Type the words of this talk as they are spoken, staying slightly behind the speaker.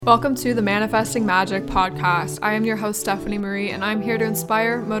Welcome to the Manifesting Magic podcast. I am your host, Stephanie Marie, and I'm here to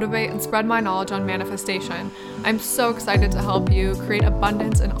inspire, motivate, and spread my knowledge on manifestation. I'm so excited to help you create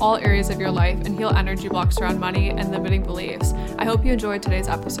abundance in all areas of your life and heal energy blocks around money and limiting beliefs. I hope you enjoyed today's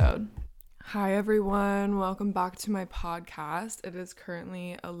episode. Hi, everyone. Welcome back to my podcast. It is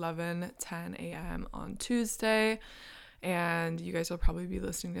currently 11:10 a.m. on Tuesday, and you guys will probably be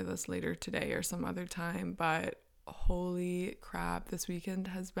listening to this later today or some other time, but holy crap, this weekend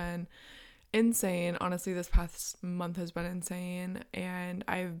has been insane. Honestly, this past month has been insane, and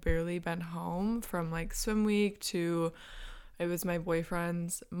I've barely been home from like swim week to it was my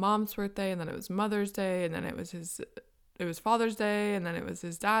boyfriend's mom's birthday, and then it was Mother's Day, and then it was Father's Day, and then it was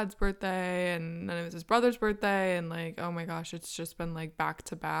his dad's birthday, and then it was his brother's birthday, and like, oh my gosh, it's just been like back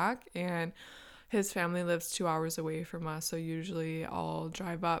to back. And his family lives 2 hours away from us, so usually I'll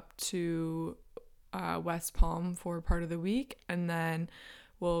drive up to West Palm for part of the week, and then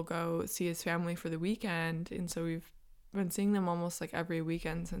we'll go see his family for the weekend. And so we've been seeing them almost like every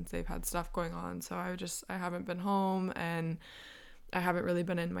weekend since they've had stuff going on. So I haven't been home, and I haven't really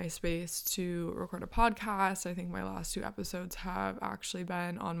been in my space to record a podcast. I think my last 2 episodes have actually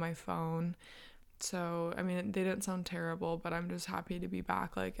been on my phone. So I mean, they didn't sound terrible, but I'm just happy to be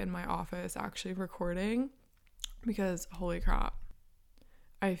back like in my office actually recording, because holy crap,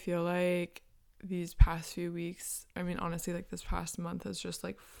 I feel like these past few weeks, I mean, honestly, like this past month has just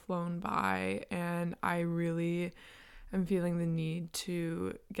like flown by, and I really am feeling the need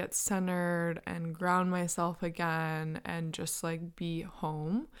to get centered and ground myself again and just like be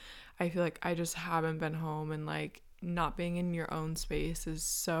home. I feel like I just haven't been home, and like not being in your own space is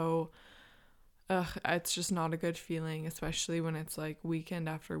so it's just not a good feeling, especially when it's like weekend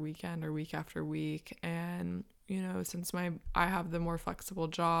after weekend or week after week. And you know, since I have the more flexible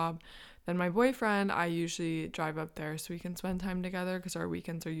job than my boyfriend, I usually drive up there so we can spend time together, because our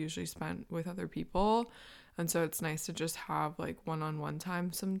weekends are usually spent with other people. And so it's nice to just have like one-on-one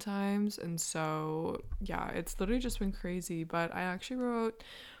time sometimes. And so yeah, it's literally just been crazy. But I actually wrote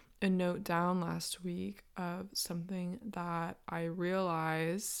a note down last week of something that I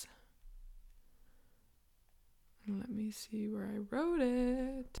realized. Let me see where I wrote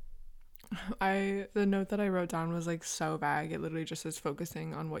it. The note that I wrote down was like so vague. It literally just says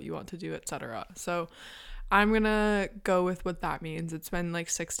focusing on what you want to do, etc. So I'm gonna go with what that means. It's been like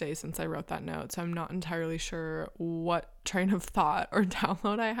 6 days since I wrote that note, so I'm not entirely sure what train of thought or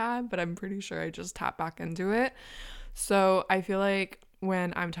download I had, but I'm pretty sure I just tapped back into it. So I feel like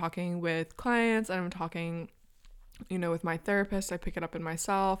when I'm talking with clients and I'm talking, you know, with my therapist, I pick it up in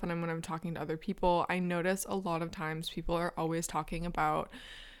myself, and when I'm talking to other people, I notice a lot of times people are always talking about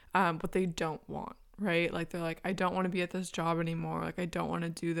what they don't want, right? Like they're like, I don't want to be at this job anymore. Like I don't want to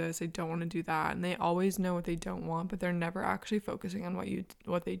do this. I don't want to do that. And they always know what they don't want, but they're never actually focusing on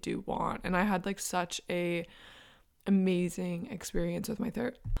what they do want. And I had like such a amazing experience with my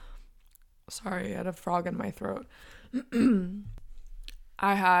Sorry, I had a frog in my throat.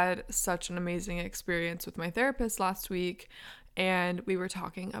 I had such an amazing experience with my therapist last week, and we were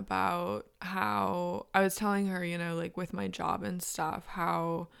talking about how I was telling her, you know, like with my job and stuff,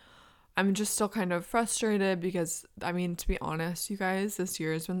 how I'm just still kind of frustrated because, I mean, to be honest, you guys, this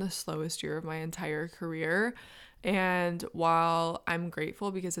year has been the slowest year of my entire career. And while I'm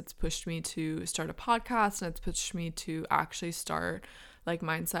grateful because it's pushed me to start a podcast and it's pushed me to actually start like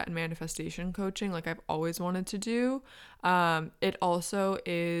mindset and manifestation coaching like I've always wanted to do, it also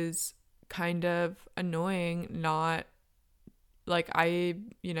is kind of annoying not like I,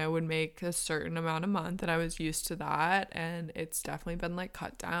 you know, would make a certain amount a month and I was used to that, and it's definitely been like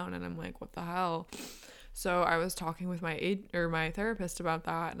cut down, and I'm like, what the hell? So I was talking with my therapist about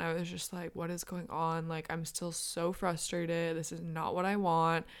that, and I was just like, what is going on? Like, I'm still so frustrated. This is not what I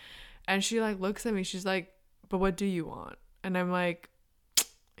want. And she like looks at me, she's like, but what do you want? And I'm like,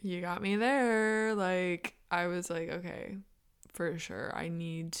 you got me there. Like, I was like, okay, for sure, I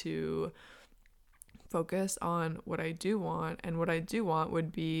need to focus on what I do want, and what I do want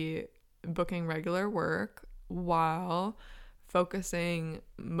would be booking regular work while focusing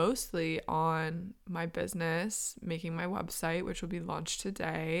mostly on my business, making my website, which will be launched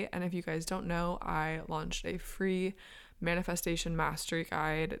today. And if you guys don't know, I launched a free manifestation mastery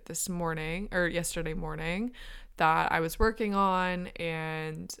guide yesterday morning that I was working on,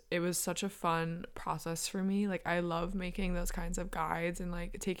 and it was such a fun process for me. Like, I love making those kinds of guides and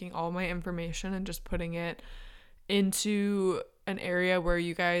like taking all my information and just putting it into an area where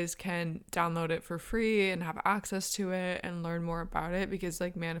you guys can download it for free and have access to it and learn more about it, because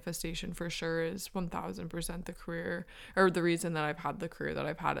like manifestation for sure is 1000% the career, or the reason that I've had the career that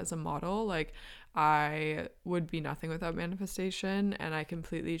I've had as a model. Like I would be nothing without manifestation, and I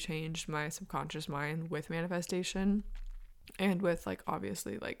completely changed my subconscious mind with manifestation, and with like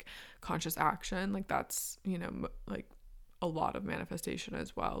obviously like conscious action. Like that's, you know, like a lot of manifestation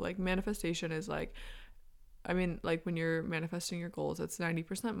as well. Like manifestation is like, I mean, like when you're manifesting your goals, it's 90%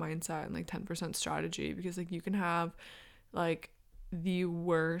 mindset and like 10% strategy, because like you can have like the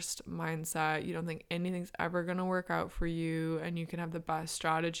worst mindset, you don't think anything's ever gonna work out for you, and you can have the best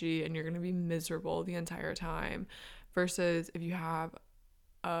strategy and you're gonna be miserable the entire time, versus if you have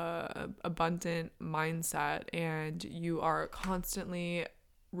a abundant mindset and you are constantly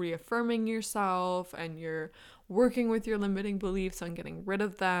reaffirming yourself and you're working with your limiting beliefs on getting rid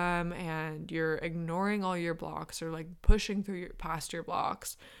of them, and you're ignoring all your blocks or like pushing through past your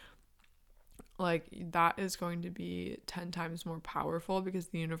blocks, like that is going to be 10 times more powerful, because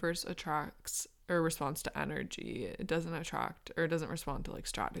the universe attracts or responds to energy. It doesn't attract, or it doesn't respond to like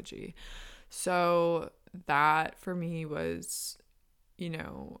strategy. So that for me was, you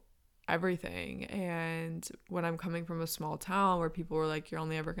know, everything. And when I'm coming from a small town where people were like, you're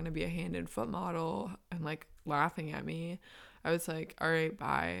only ever going to be a hand and foot model, and like laughing at me, I was like, all right,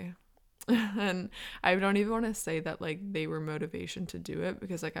 bye. And I don't even want to say that like they were motivation to do it,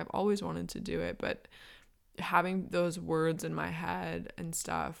 because like I've always wanted to do it, but having those words in my head and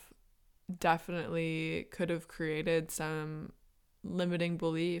stuff definitely could have created some limiting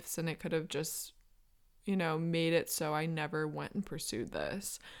beliefs, and it could have just, you know, made it so I never went and pursued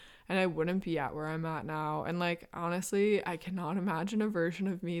this, and I wouldn't be at where I'm at now. And like honestly, I cannot imagine a version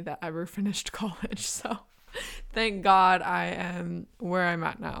of me that ever finished college. So thank God I am where I'm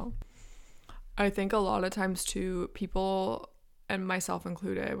at now. I think a lot of times too, people, and myself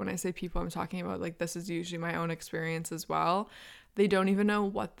included, when I say people, I'm talking about like, this is usually my own experience as well, they don't even know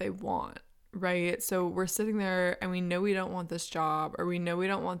what they want, right? So we're sitting there and we know we don't want this job, or we know we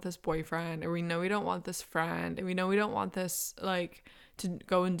don't want this boyfriend, or we know we don't want this friend, and we know we don't want this, like, to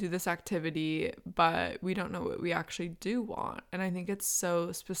go and do this activity, but we don't know what we actually do want. And I think it's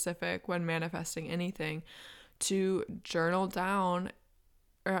so specific when manifesting anything to journal down.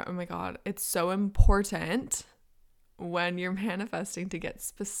 Oh my God, it's so important when you're manifesting to get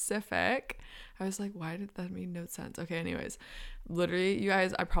specific. I was like, why did that make no sense? Okay, anyways, literally, you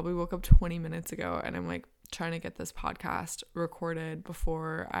guys, I probably woke up 20 minutes ago and I'm like trying to get this podcast recorded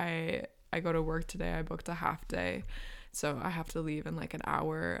before I go to work today. I booked a half day, so I have to leave in like an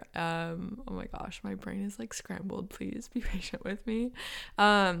hour. Oh my gosh, my brain is like scrambled. Please be patient with me.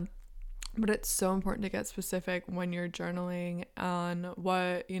 But it's so important to get specific when you're journaling on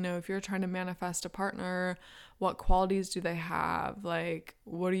what, you know, if you're trying to manifest a partner, what qualities do they have? Like,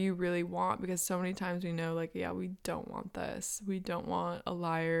 what do you really want? Because so many times we know, like, yeah, we don't want this. We don't want a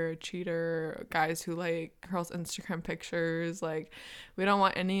liar, a cheater, guys who like girls' Instagram pictures. Like, we don't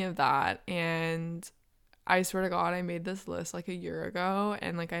want any of that. And I swear to God, I made this list like a year ago,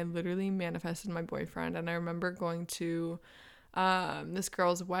 and like I literally manifested my boyfriend. And I remember going to this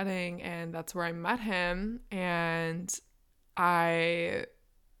girl's wedding, and that's where I met him, and it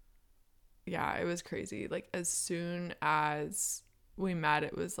was crazy. Like as soon as we met,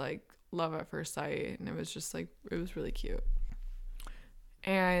 it was like love at first sight, and it was just like, it was really cute.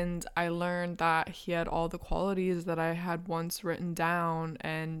 And I learned that he had all the qualities that I had once written down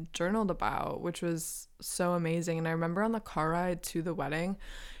and journaled about, which was so amazing. And I remember on the car ride to the wedding,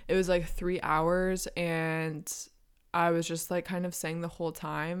 it was like 3 hours, and I was just like kind of saying the whole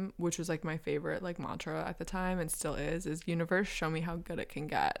time, which was like my favorite like mantra at the time, and still is universe, show me how good it can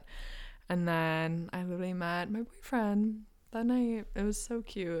get. And then I literally met my boyfriend that night. It was so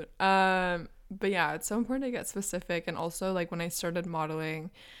cute. But yeah, it's so important to get specific. And also like when I started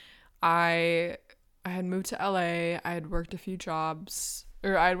modeling, I had moved to LA. I had worked a few jobs,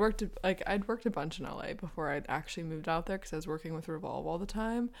 or I'd worked a bunch in LA before I'd actually moved out there, because I was working with Revolve all the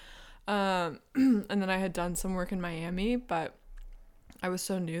time. And then I had done some work in Miami, but I was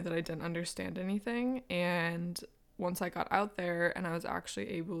so new that I didn't understand anything. And once I got out there and I was actually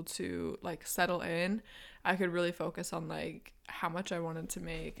able to like settle in, I could really focus on like how much I wanted to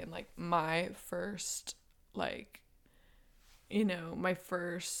make, and like my first like, you know, like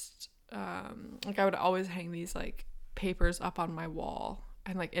I would always hang these like papers up on my wall,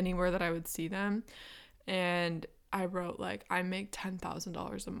 and like anywhere that I would see them, and I wrote like, I make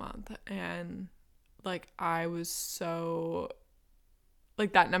 $10,000 a month. And like I was so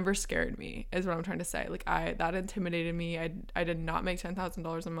like, that number scared me, is what I'm trying to say. Like that intimidated me. I did not make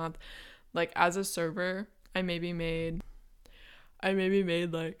 $10,000 a month. Like as a server, I maybe made I maybe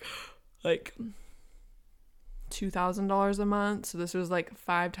made like $2,000 a month. So this was like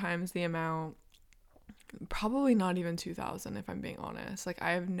 5 times the amount. Probably not even 2,000 if I'm being honest. Like,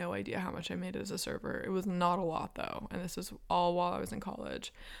 I have no idea how much I made as a server. It was not a lot though, and this was all while I was in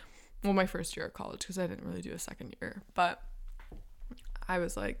college. Well, my first year of college, because I didn't really do a second year. But I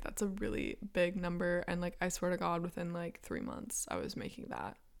was like, that's a really big number, and like I swear to God, within like 3 months I was making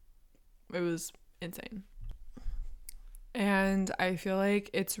that. It was insane. And I feel like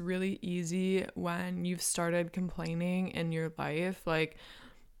it's really easy when you've started complaining in your life, like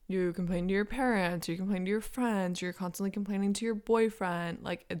you complain to your parents, you complain to your friends, you're constantly complaining to your boyfriend.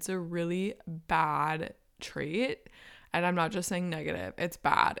 Like, it's a really bad trait. And I'm not just saying negative. It's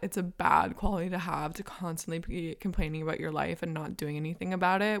bad. It's a bad quality to have, to constantly be complaining about your life and not doing anything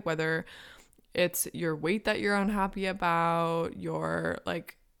about it. Whether it's your weight that you're unhappy about, your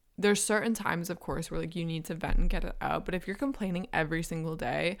like, there's certain times, of course, where like you need to vent and get it out. But if you're complaining every single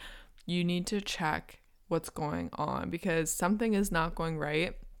day, you need to check what's going on, because something is not going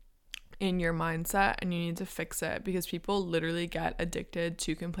right in your mindset and you need to fix it, because people literally get addicted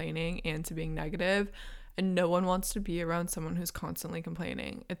to complaining and to being negative, and no one wants to be around someone who's constantly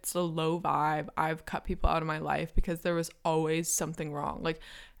complaining. It's a low vibe. I've cut people out of my life because there was always something wrong. Like,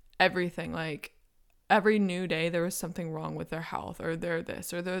 everything, like every new day there was something wrong with their health, or they're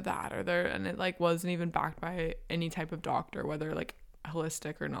this or they're that, or they're, and it like wasn't even backed by any type of doctor, whether like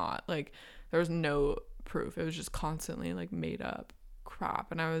holistic or not. Like, there was no proof. It was just constantly like made up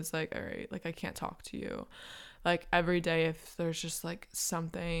crap. And I was like, all right, like I can't talk to you. Like, every day, if there's just like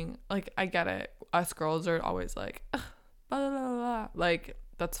something, like, I get it, us girls are always like blah, blah, blah, blah. Like,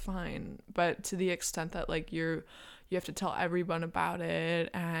 that's fine, but to the extent that like you have to tell everyone about it,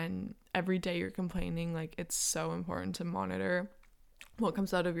 and every day you're complaining, like, it's so important to monitor what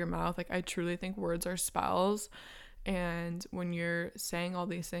comes out of your mouth. Like, I truly think words are spells. And when you're saying all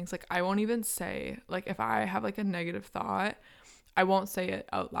these things, like, I won't even say, like, if I have like a negative thought, I won't say it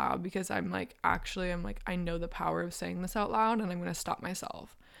out loud, because I'm like, I know the power of saying this out loud, and I'm going to stop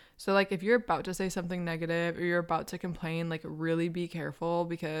myself. So like, if you're about to say something negative or you're about to complain, like, really be careful,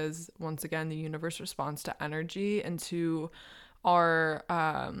 because once again, the universe responds to energy and to our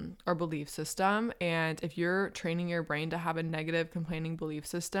belief system. And if you're training your brain to have a negative complaining belief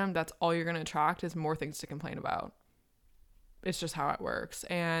system, that's all you're going to attract, is more things to complain about. It's just how it works.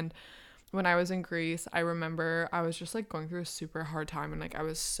 And when I was in Greece, I remember I was just like going through a super hard time, and like I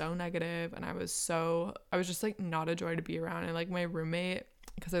was so negative, and I was just like not a joy to be around. And like my roommate,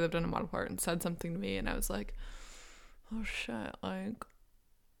 because I lived in a model apartment, said something to me, and I was like, oh shit, like,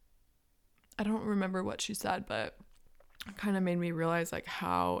 I don't remember what she said, but it kind of made me realize like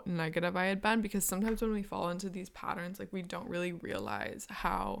how negative I had been, because sometimes when we fall into these patterns, like, we don't really realize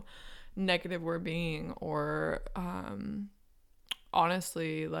how negative we're being, or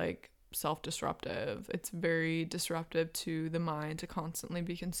honestly, like, self-disruptive. It's very disruptive to the mind to constantly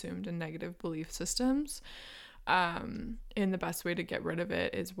be consumed in negative belief systems. And the best way to get rid of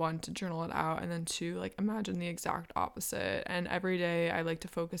it is, 1, to journal it out, and then 2, like, imagine the exact opposite. And every day I like to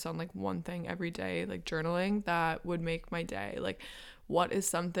focus on like one thing every day, like journaling, that would make my day. Like, what is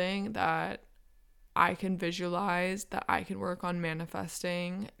something that I can visualize, that I can work on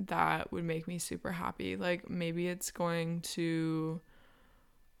manifesting, that would make me super happy? Like, maybe it's going to,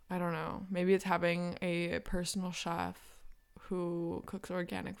 I don't know, maybe it's having a personal chef who cooks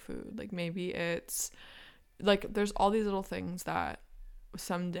organic food. Like, maybe it's like, there's all these little things that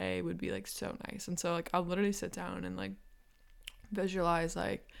someday would be like so nice. And so like, I'll literally sit down and like visualize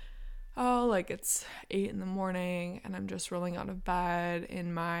like, oh, like it's 8 a.m. and I'm just rolling out of bed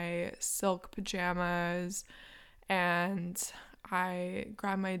in my silk pajamas, and I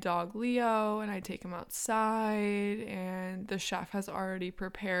grab my dog Leo and I take him outside, and the chef has already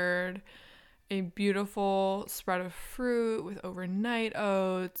prepared a beautiful spread of fruit with overnight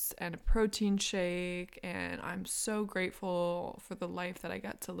oats and a protein shake, and I'm so grateful for the life that I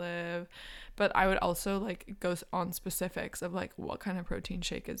get to live. But I would also like go on specifics of like, what kind of protein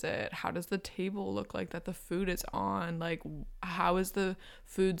shake is it? How does the table look like that the food is on? Like, how is the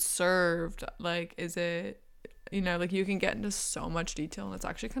food served? Like, is it, you know, like, you can get into so much detail, and it's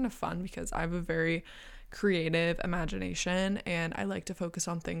actually kind of fun, because I have a very creative imagination, and I like to focus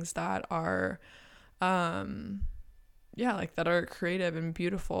on things that are that are creative and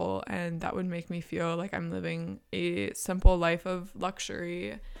beautiful, and that would make me feel like I'm living a simple life of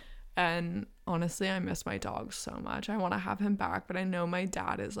luxury. And honestly, I miss my dog so much. I want to have him back, but I know my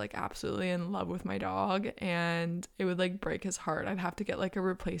dad is like absolutely in love with my dog, and it would like break his heart. I'd have to get like a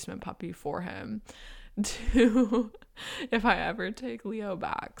replacement puppy for him to if I ever take Leo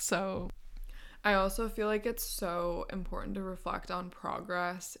back. So I also feel like it's so important to reflect on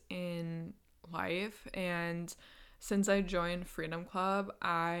progress in life. And since I joined Freedom Club,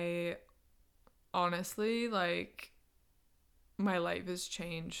 I honestly, like, my life has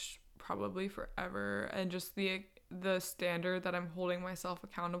changed probably forever. And just the standard that I'm holding myself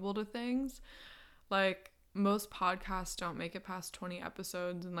accountable to things. Like, most podcasts don't make it past 20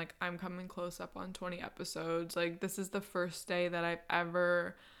 episodes, and like I'm coming close up on 20 episodes. Like, this is the first day that I've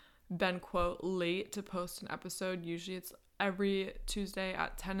ever been, quote, late to post an episode. Usually it's every Tuesday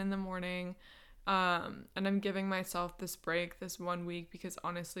at 10 in the morning. And I'm giving myself this break this 1 week because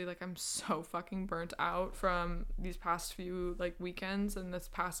honestly, like, I'm so fucking burnt out from these past few like weekends and this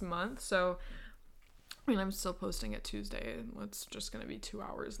past month. So I mean, I'm still posting it Tuesday, and it's just gonna be 2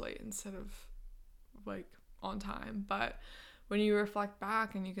 hours late instead of like on time. But when you reflect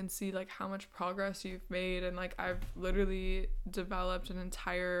back and you can see like how much progress you've made, and like I've literally developed an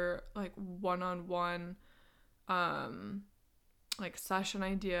entire like one-on-one like session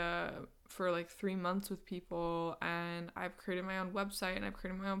idea for like 3 months with people, and I've created my own website and I've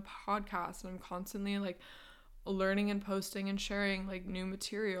created my own podcast, and I'm constantly like learning and posting and sharing like new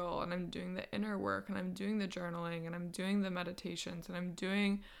material, and I'm doing the inner work, and I'm doing the journaling, and I'm doing the meditations, and I'm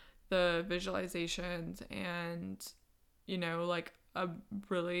doing the visualizations, and you know, like a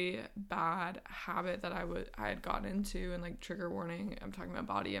really bad habit that I had gotten into, and like trigger warning, I'm talking about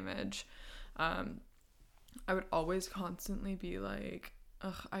body image. I would always constantly be like,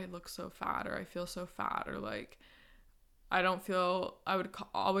 ugh, I look so fat, or I feel so fat, or like I would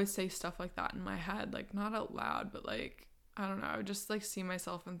always say stuff like that in my head, like not out loud, but like, I don't know, I would just like see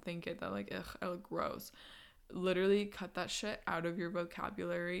myself and think it, that like, ugh, I look gross. Literally cut that shit out of your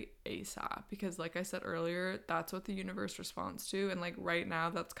vocabulary ASAP, because like I said earlier, that's what the universe responds to, and like right now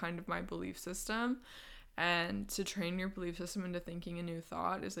that's kind of my belief system. And to train your belief system into thinking a new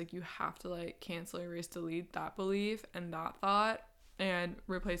thought is like you have to like cancel, erase, delete that belief and that thought and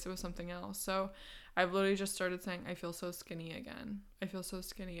replace it with something else. So I've literally just started saying, I feel so skinny again. I feel so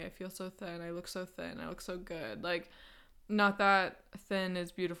skinny. I feel so thin. I look so thin. I look so good. Like, not that thin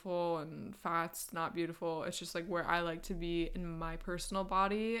is beautiful and fat's not beautiful. It's just like where I like to be in my personal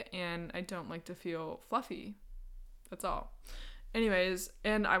body, and I don't like to feel fluffy. That's all. Anyways,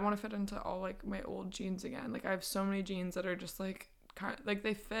 and I want to fit into all like my old jeans again. Like, I have so many jeans that are just like kind of like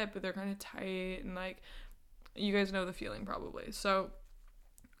they fit, but they're kind of tight, and like you guys know the feeling probably. So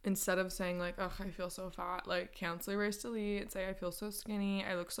instead of saying like, ugh, I feel so fat, like cancel, erase, delete, say I feel so skinny,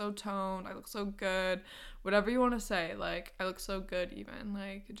 I look so toned, I look so good, whatever you want to say, like I look so good, even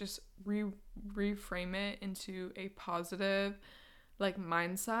like just reframe it into a positive like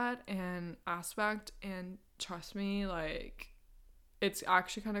mindset and aspect. And trust me, like it's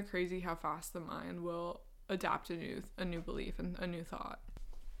actually kind of crazy how fast the mind will adapt a new belief and a new thought.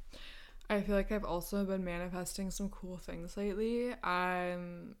 I feel like I've also been manifesting some cool things lately.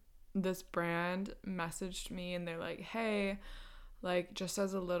 This brand messaged me and they're like, hey, like just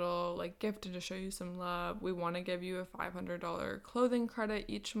as a little like gift and to show you some love, we want to give you a $500 clothing credit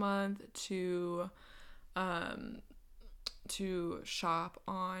each month to shop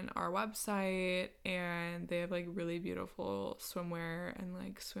on our website. And they have like really beautiful swimwear and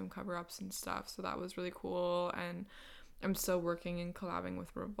like swim cover-ups and stuff, so that was really cool. And I'm still working and collabing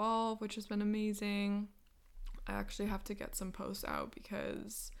with Revolve, which has been amazing. I actually have to get some posts out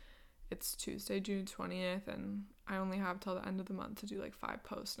because it's Tuesday, June 20th, and I only have till the end of the month to do like 5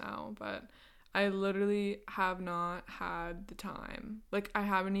 posts now, but I literally have not had the time. Like, I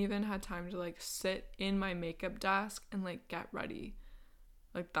haven't even had time to like sit in my makeup desk and like get ready.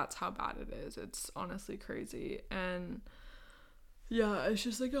 Like, that's how bad it is. It's honestly crazy. And yeah, it's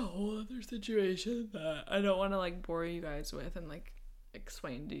just like a whole other situation that I don't want to like bore you guys with and like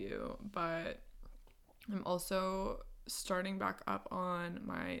explain to you. But I'm also starting back up on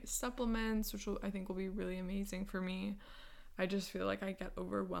my supplements, which I think will be really amazing for me. I just feel like I get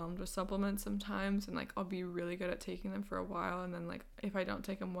overwhelmed with supplements sometimes, and like I'll be really good at taking them for a while, and then like if I don't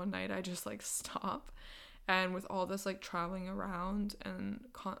take them one night, I just like stop. And with all this like traveling around and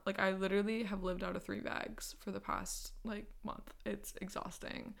like I literally have lived out of 3 bags for the past like month. It's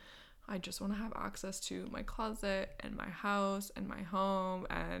exhausting. I just want to have access to my closet and my house and my home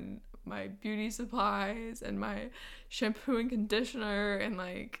and my beauty supplies and my shampoo and conditioner, and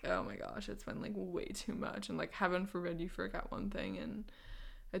like, oh my gosh, it's been like way too much. And like, heaven forbid you forget one thing, and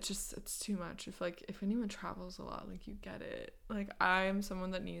it's too much. If anyone travels a lot, like, you get it. Like, I am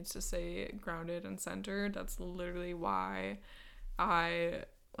someone that needs to stay grounded and centered. That's literally why I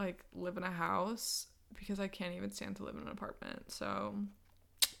like live in a house, because I can't even stand to live in an apartment. So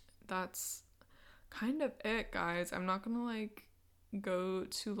that's kind of it, guys. I'm not gonna like go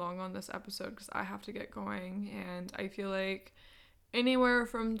too long on this episode because I have to get going, and I feel like anywhere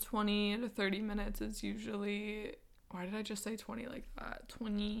from 20 to 30 minutes is usually, why did I just say 20 like that?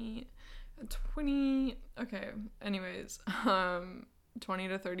 20, okay, anyways, 20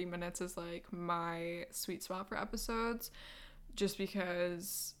 to 30 minutes is like my sweet spot for episodes, just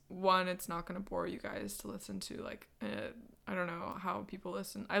because, one, it's not going to bore you guys to listen to, like, I don't know how people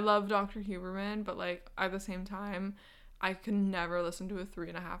listen. I love Dr. Huberman, but, like, at the same time, I could never listen to a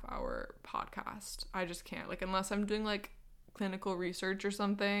 3.5 hour podcast. I just can't, like, unless I'm doing, like, clinical research or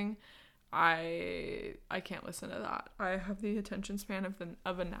something, I can't listen to that. I have the attention span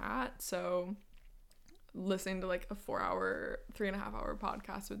of a gnat, so listening to, like, a 3.5 hour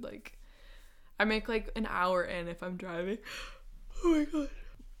podcast would, like, I make, like, an hour in if I'm driving. Oh my god.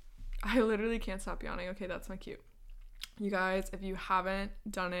 I literally can't stop yawning. Okay, that's my cue. You guys, if you haven't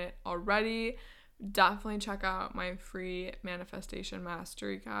done it already, definitely check out my free manifestation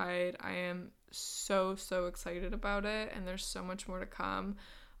mastery guide. I am so excited about it, and there's so much more to come.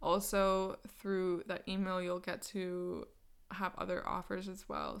 Also, through that email, you'll get to have other offers as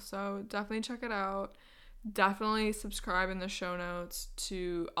well. So definitely check it out. Definitely subscribe in the show notes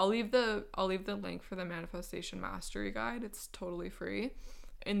to, I'll leave the link for the manifestation mastery guide. It's totally free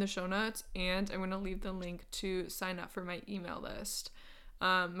in the show notes, and I'm going to leave the link to sign up for my email list.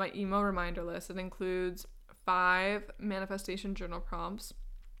 My email reminder list. It includes 5 manifestation journal prompts,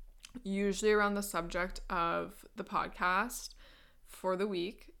 usually around the subject of the podcast for the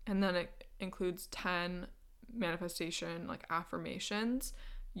week, and then it includes 10 manifestation like affirmations,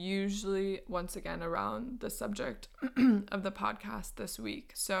 usually once again around the subject of the podcast this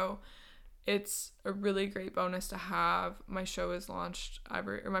week. So it's a really great bonus to have. My show is launched my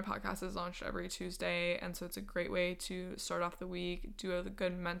podcast is launched every Tuesday, and so it's a great way to start off the week, do a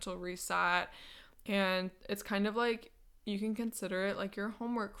good mental reset, and it's kind of like, you can consider it like your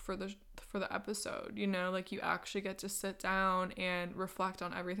homework for the episode, you know, like you actually get to sit down and reflect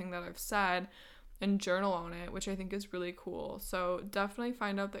on everything that I've said and journal on it, which I think is really cool. So definitely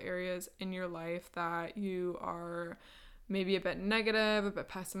find out the areas in your life that you are maybe a bit negative, a bit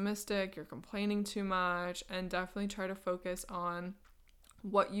pessimistic, you're complaining too much, and definitely try to focus on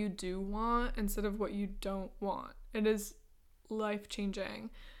what you do want instead of what you don't want. It is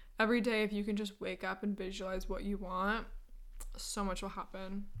life-changing. Every day, if you can just wake up and visualize what you want, so much will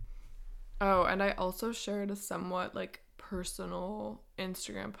happen. Oh, and I also shared a somewhat like personal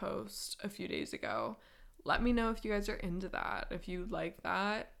Instagram post a few days ago. Let me know if you guys are into that, if you like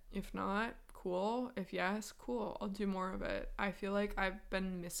that. If not, cool. If yes, cool. I'll do more of it. I feel like I've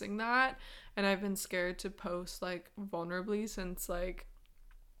been missing that, and I've been scared to post like vulnerably since like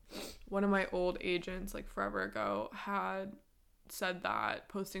one of my old agents like forever ago had said that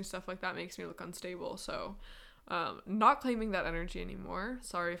posting stuff like that makes me look unstable. So not claiming that energy anymore.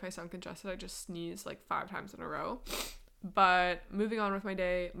 Sorry if I sound congested. I just sneezed like 5 times in a row. But moving on with my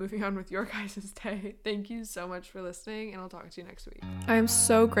day, moving on with your guys' day. Thank you so much for listening, and I'll talk to you next week. I am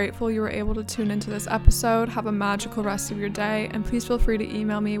so grateful you were able to tune into this episode. Have a magical rest of your day, and please feel free to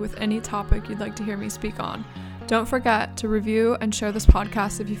email me with any topic you'd like to hear me speak on. Don't forget to review and share this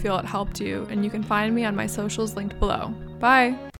podcast if you feel it helped you, and you can find me on my socials linked below. Bye!